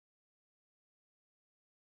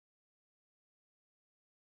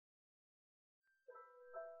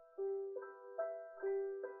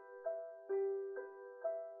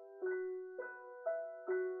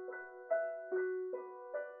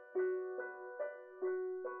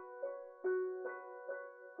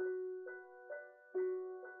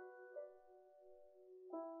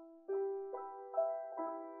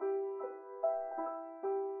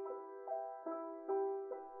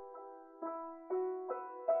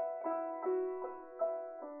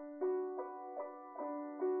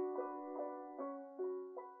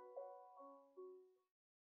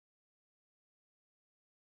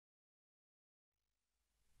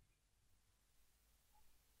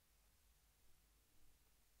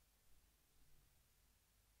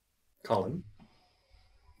Colin,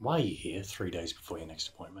 why are you here 3 days before your next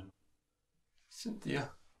appointment? Cynthia.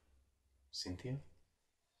 Cynthia?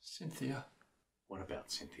 Cynthia. What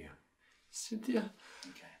about Cynthia? Cynthia.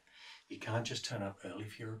 Okay. You can't just turn up early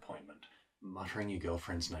for your appointment, muttering your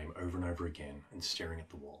girlfriend's name over and over again and staring at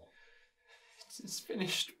the wall. It's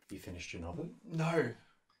finished. You finished your novel? No.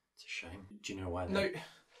 It's a shame. Do you know why? No.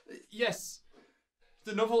 Yes.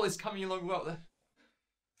 The novel is coming along well.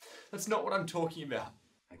 That's not what I'm talking about.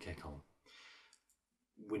 Okay, Colin.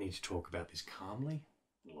 We need to talk about this calmly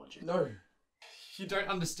and logically. No. You don't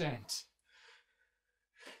understand.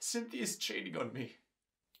 Cynthia's cheating on me.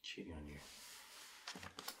 Cheating on you?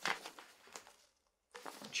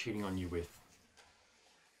 Cheating on you with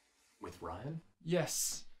Ryan?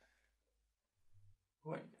 Yes.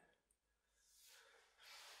 Wait.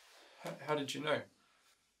 How did you know?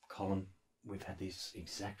 Colin, we've had this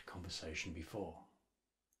exact conversation before.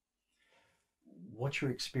 What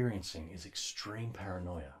you're experiencing is extreme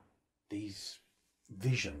paranoia. These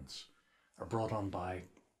visions are brought on by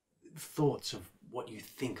thoughts of what you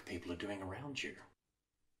think people are doing around you.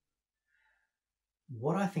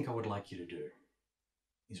 What I think I would like you to do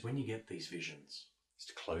is when you get these visions, is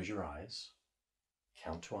to close your eyes,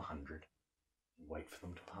 count to 100, and wait for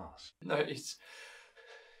them to pass. No, it's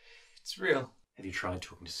real. Have you tried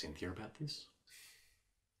talking to Cynthia about this?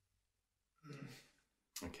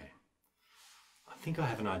 Okay. I think I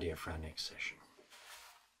have an idea for our next session.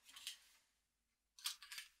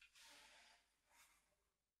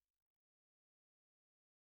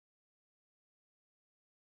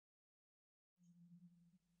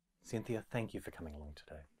 Cynthia, thank you for coming along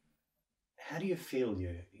today. How do you feel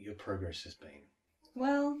your progress has been?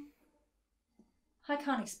 Well, I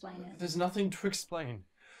can't explain it. There's nothing to explain.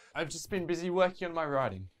 I've just been busy working on my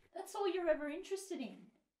writing. That's all you're ever interested in.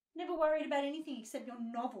 Never worried about anything except your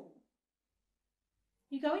novel.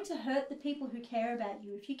 You're going to hurt the people who care about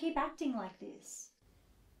you if you keep acting like this.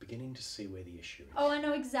 Beginning to see where the issue is. Oh, I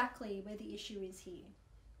know exactly where the issue is here.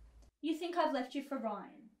 You think I've left you for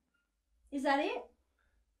Ryan. Is that it?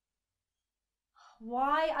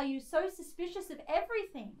 Why are you so suspicious of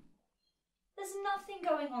everything? There's nothing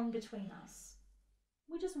going on between us.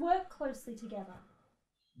 We just work closely together.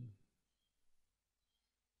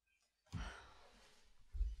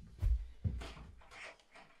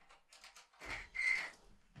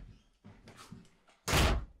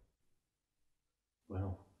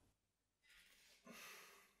 Well,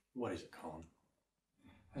 what is it, Colin?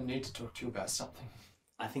 I need to talk to you about something.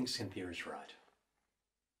 I think Cynthia is right.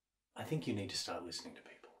 I think you need to start listening to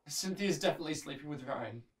people. Cynthia's definitely sleeping with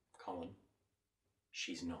Ryan. Colin,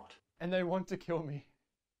 she's not. And they want to kill me.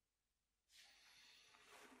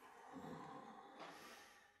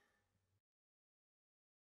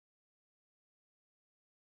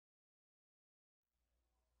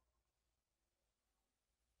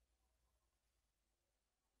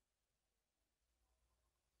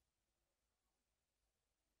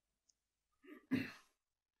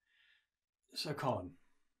 So, Colin,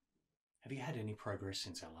 have you had any progress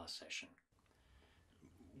since our last session?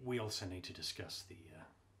 We also need to discuss the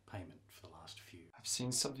payment for the last few. I've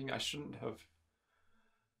seen something I shouldn't have.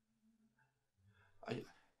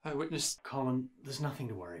 I witnessed... Colin, there's nothing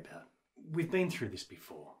to worry about. We've been through this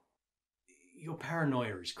before. Your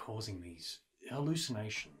paranoia is causing these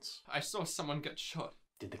hallucinations. I saw someone get shot.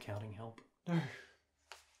 Did the counting help? No.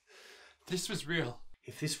 This was real.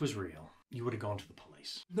 If this was real, you would have gone to the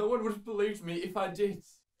police. No one would have believed me if I did.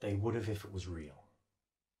 They would have if it was real.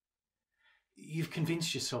 You've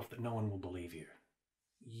convinced yourself that no one will believe you.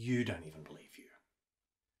 You don't even believe you.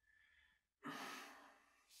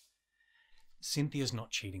 Cynthia's not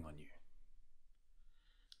cheating on you.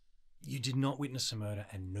 You did not witness a murder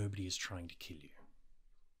and nobody is trying to kill you.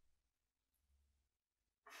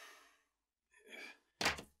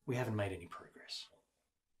 We haven't made any progress.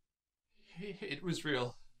 It was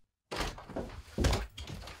real.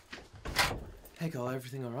 Hey, Cole,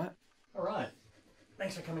 everything all right? All right.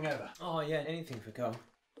 Thanks for coming over. Oh, yeah, anything for Cole.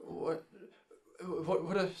 What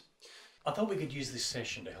I thought we could use this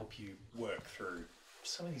session to help you work through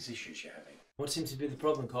some of these issues you're having. What seems to be the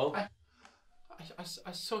problem, Cole? I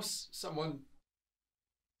saw someone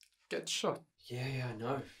get shot. Yeah, I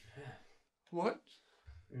know. Yeah. What?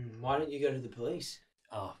 Why don't you go to the police?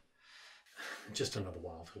 Ah, just another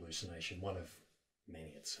wild hallucination. One of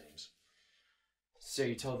many, it seems. So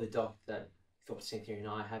you told the doc that you thought Cynthia and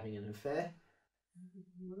I are having an affair?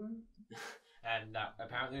 And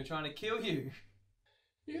apparently we're trying to kill you.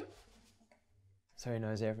 Yeah. So he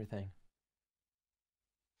knows everything.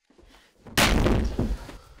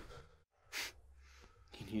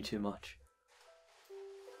 He knew too much.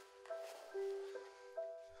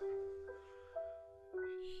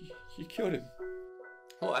 You killed him.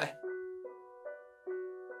 Why?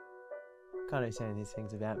 Can't be saying these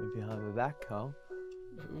things about me behind my back, Cole.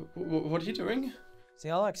 What are you doing? See,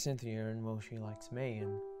 I like Cynthia and, well, she likes me,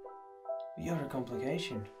 and you're a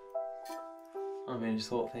complication. I mean, just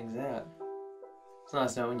thought things out. It's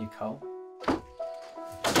nice knowing you, Cole.